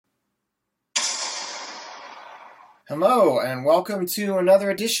Hello, and welcome to another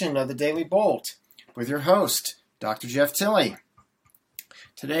edition of the Daily Bolt with your host, Dr. Jeff Tilley.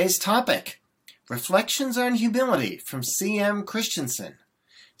 Today's topic, Reflections on Humility from C.M. Christensen.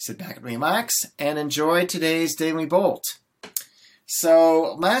 Sit back and relax and enjoy today's Daily Bolt.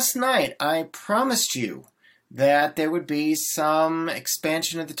 So, last night I promised you that there would be some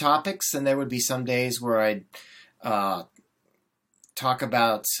expansion of the topics, and there would be some days where I'd talk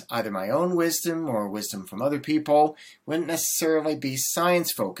about either my own wisdom or wisdom from other people. Wouldn't necessarily be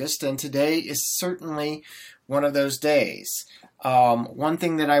science-focused, and today is certainly one of those days. One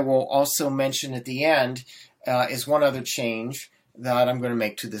thing that I will also mention at the end is one other change that I'm going to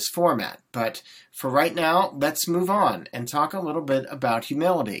make to this format. But for right now, let's move on and talk a little bit about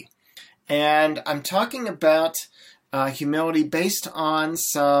humility. And I'm talking about humility based on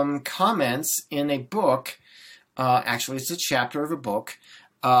some comments in a book. Actually, it's a chapter of a book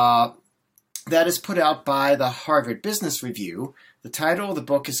that is put out by the Harvard Business Review. The title of the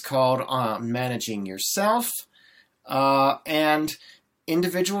book is called Managing Yourself, and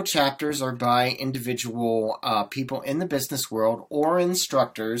individual chapters are by individual people in the business world or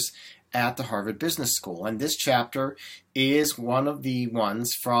instructors at the Harvard Business School. And this chapter is one of the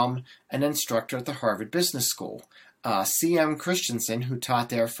ones from an instructor at the Harvard Business School. C.M. Christensen, who taught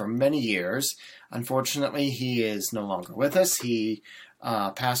there for many years. Unfortunately, he is no longer with us. He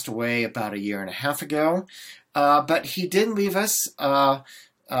passed away about a year and a half ago. But he did leave us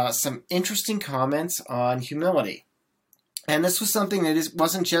some interesting comments on humility. And this was something that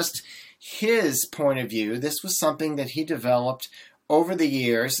wasn't just his point of view. This was something that he developed over the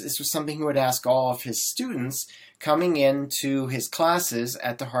years. This was something he would ask all of his students coming into his classes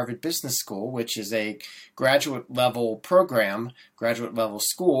at the Harvard Business School, which is a graduate level program, graduate level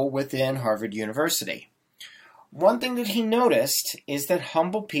school within Harvard University. One thing that he noticed is that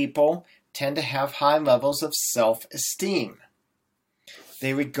humble people tend to have high levels of self-esteem.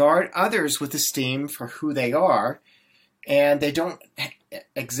 They regard others with esteem for who they are, and they don't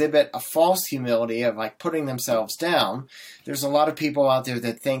exhibit a false humility of like putting themselves down. There's a lot of people out there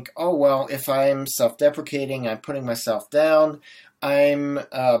that think, oh, well, if I'm self-deprecating, I'm putting myself down, I'm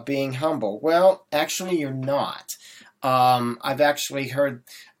being humble. Well, actually, you're not. I've actually heard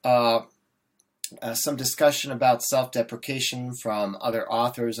some discussion about self-deprecation from other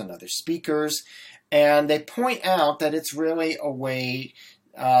authors and other speakers, and they point out that it's really a way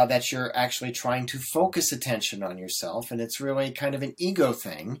that you're actually trying to focus attention on yourself, and it's really kind of an ego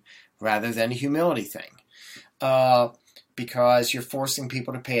thing rather than a humility thing, because you're forcing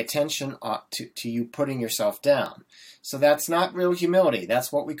people to pay attention to you putting yourself down. So that's not real humility.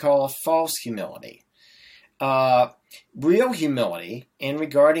 That's what we call a false humility. Real humility, in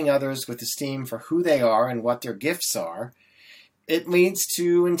regarding others with esteem for who they are and what their gifts are, it leads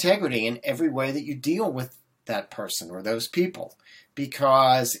to integrity in every way that you deal with that person or those people.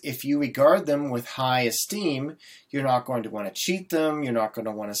 Because if you regard them with high esteem, you're not going to want to cheat them, you're not going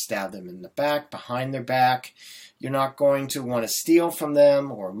to want to stab them in the back, behind their back, you're not going to want to steal from them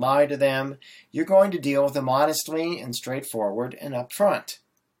or lie to them. You're going to deal with them honestly and straightforward and upfront.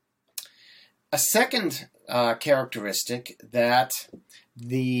 A second characteristic that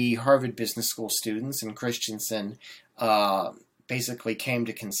the Harvard Business School students and Christensen basically came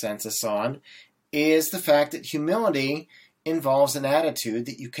to consensus on is the fact that humility involves an attitude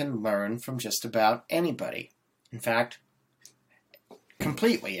that you can learn from just about anybody. In fact,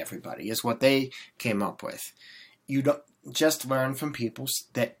 completely everybody is what they came up with. You don't just learn from people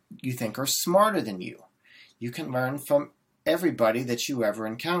that you think are smarter than you. You can learn from everybody that you ever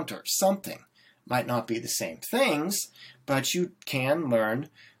encounter. Something. Might not be the same things, but you can learn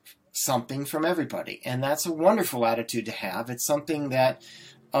something from everybody. And that's a wonderful attitude to have. It's something that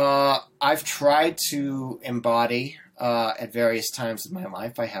I've tried to embody at various times in my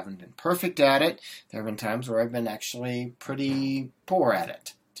life. I haven't been perfect at it. There have been times where I've been actually pretty poor at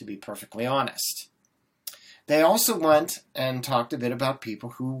it, to be perfectly honest. They also went and talked a bit about people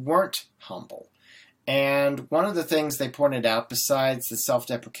who weren't humble. And one of the things they pointed out, besides the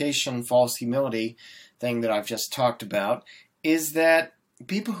self-deprecation, false humility thing that I've just talked about, is that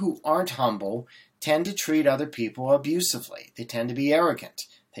people who aren't humble tend to treat other people abusively. They tend to be arrogant.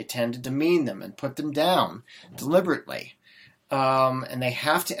 They tend to demean them and put them down deliberately. And they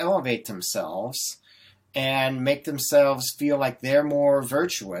have to elevate themselves and make themselves feel like they're more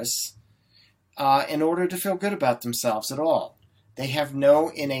virtuous in order to feel good about themselves at all. They have no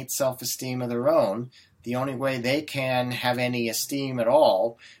innate self-esteem of their own. The only way they can have any esteem at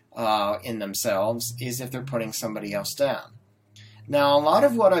all in themselves is if they're putting somebody else down. Now, a lot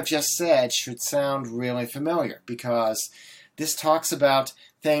of what I've just said should sound really familiar because this talks about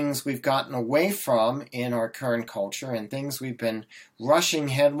things we've gotten away from in our current culture and things we've been rushing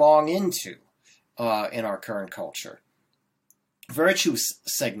headlong into in our current culture. Virtue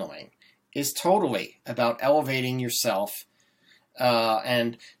signaling is totally about elevating yourself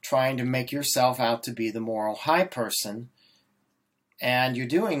and trying to make yourself out to be the moral high person. And you're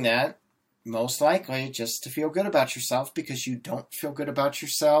doing that most likely just to feel good about yourself because you don't feel good about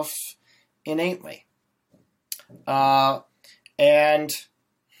yourself innately. And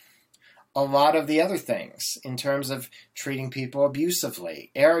a lot of the other things in terms of treating people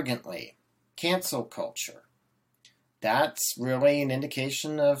abusively, arrogantly, cancel culture, that's really an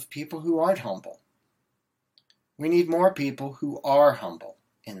indication of people who aren't humble. We need more people who are humble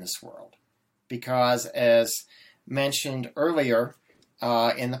in this world because, as mentioned earlier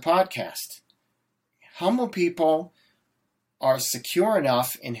in the podcast, humble people are secure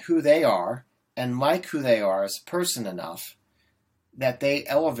enough in who they are and like who they are as a person enough that they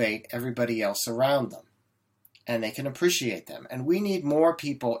elevate everybody else around them and they can appreciate them. And we need more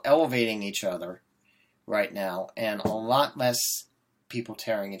people elevating each other right now and a lot less people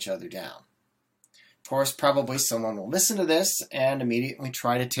tearing each other down. Of course, probably someone will listen to this and immediately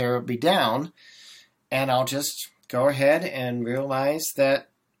try to tear me down, and I'll just go ahead and realize that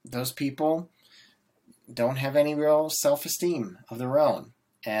those people don't have any real self-esteem of their own,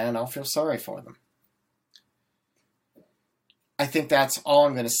 and I'll feel sorry for them. I think that's all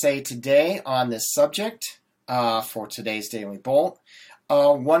I'm going to say today on this subject for today's Daily Bolt.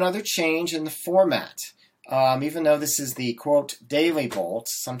 One other change in the format. Even though this is the, quote, Daily Bolt,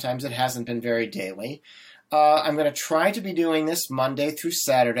 sometimes it hasn't been very daily. I'm going to try to be doing this Monday through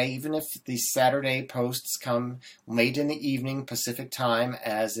Saturday, even if the Saturday posts come late in the evening Pacific time,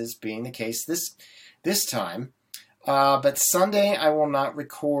 as is being the case this time. But Sunday, I will not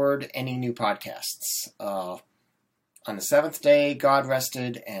record any new podcasts. On the seventh day, God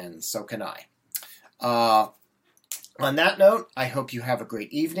rested, and so can I. On that note, I hope you have a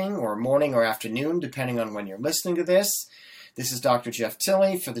great evening, or morning, or afternoon, depending on when you're listening to this. This is Dr. Jeff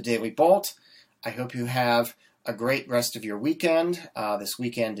Tilley for the Daily Bolt. I hope you have a great rest of your weekend, this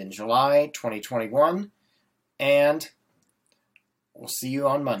weekend in July 2021, and we'll see you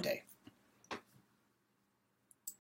on Monday.